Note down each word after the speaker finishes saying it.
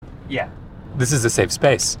Yeah. This is a safe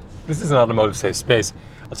space. This is an automotive safe space.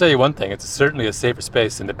 I'll tell you one thing, it's certainly a safer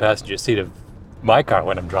space than the passenger seat of my car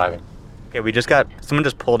when I'm driving. Okay, someone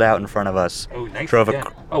just pulled out in front of us. Oh, nice. Drove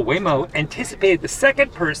Waymo anticipated the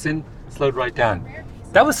second person, slowed right down.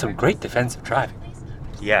 That was some great defensive driving.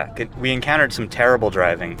 Yeah, we encountered some terrible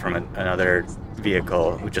driving from another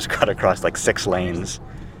vehicle who just cut across like 6 lanes.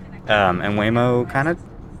 And Waymo kind of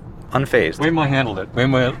unfazed. Waymo handled it.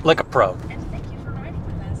 Waymo like a pro.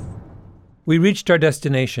 We reached our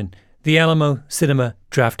destination, the Alamo Cinema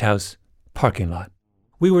Drafthouse parking lot.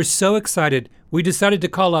 We were so excited, we decided to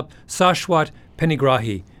call up Sashwat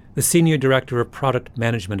Panigrahi, the Senior Director of Product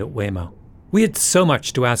Management at Waymo. We had so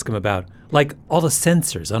much to ask him about, like all the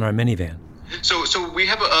sensors on our minivan. So we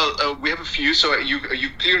have a few. So you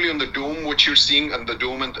clearly on the dome, what you're seeing on the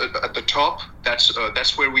dome and at the top,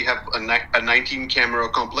 that's where we have a 19 camera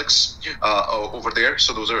complex over there.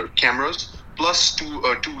 So those are cameras plus two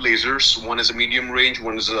lasers. One is a medium range,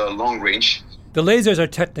 one is a long range. The lasers are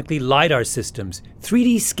technically LiDAR systems,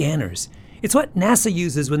 3D scanners. It's what NASA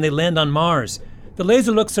uses when they land on Mars. The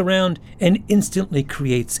laser looks around and instantly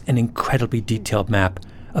creates an incredibly detailed map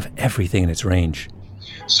of everything in its range.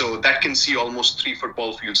 So that can see almost 3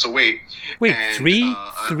 football fields away. Wait,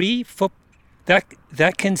 three foot?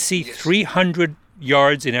 That can see 300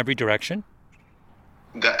 yards in every direction?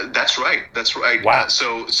 That's right. Wow.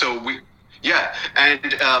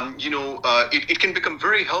 It can become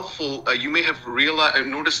very helpful. You may have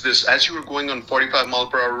noticed this as you were going on 45 mile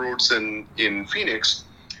per hour roads in Phoenix.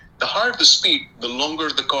 The higher the speed, the longer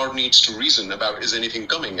the car needs to reason about is anything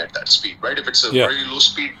coming at that speed, right? If it's a very low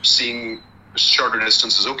speed, seeing shorter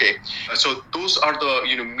distances, okay. So those are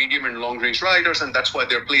the medium and long range riders, and that's why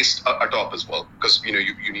they're placed atop as well, because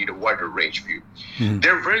you need a wider range view. Mm-hmm.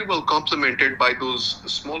 They're very well complemented by those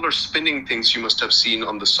smaller spinning things you must have seen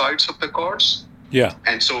on the sides of the cars. Yeah.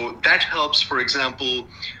 And so that helps. For example,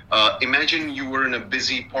 imagine you were in a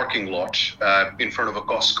busy parking lot in front of a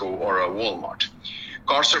Costco or a Walmart.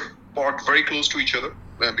 Cars are parked very close to each other.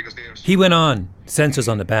 He went on, sensors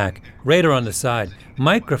on the back, radar on the side,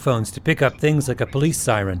 microphones to pick up things like a police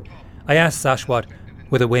siren. I asked Sashwat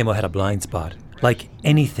whether Waymo had a blind spot, like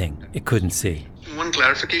anything it couldn't see. One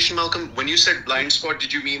clarification, Malcolm. When you said blind spot,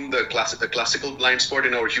 did you mean the classical blind spot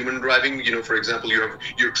in our human driving? For example,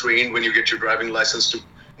 you're trained when you get your driving license to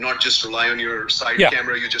not just rely on your side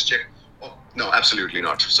camera, you just check. Oh, no, absolutely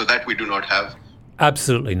not. So that we do not have.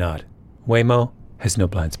 Absolutely not. Waymo has no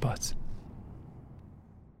blind spots.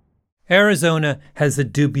 Arizona has the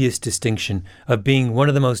dubious distinction of being one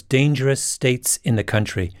of the most dangerous states in the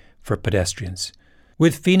country for pedestrians,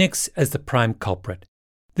 with Phoenix as the prime culprit.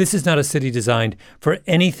 This is not a city designed for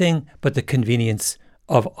anything but the convenience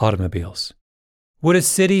of automobiles. Would a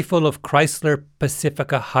city full of Chrysler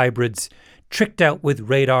Pacifica hybrids, tricked out with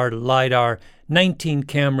radar, LiDAR, 19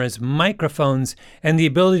 cameras, microphones, and the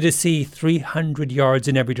ability to see 300 yards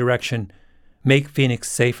in every direction, make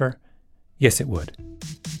Phoenix safer? Yes, it would.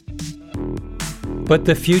 But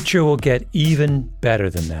the future will get even better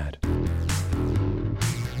than that.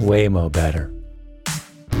 Waymo better.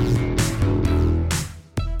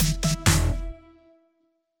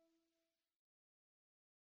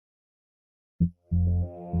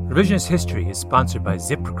 Revisionist History is sponsored by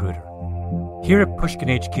ZipRecruiter. Here at Pushkin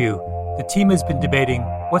HQ, the team has been debating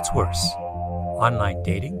what's worse, online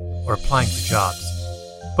dating or applying for jobs.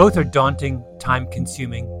 Both are daunting,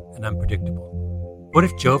 time-consuming, and unpredictable. What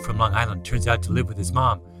if Joe from Long Island turns out to live with his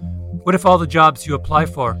mom? What if all the jobs you apply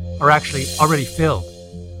for are actually already filled?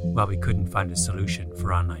 Well, we couldn't find a solution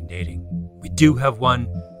for online dating. We do have one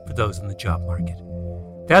for those in the job market.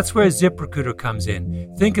 That's where ZipRecruiter comes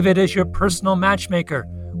in. Think of it as your personal matchmaker.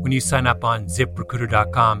 When you sign up on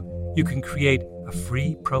ZipRecruiter.com, you can create a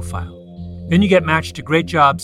free profile. Then you get matched to great jobs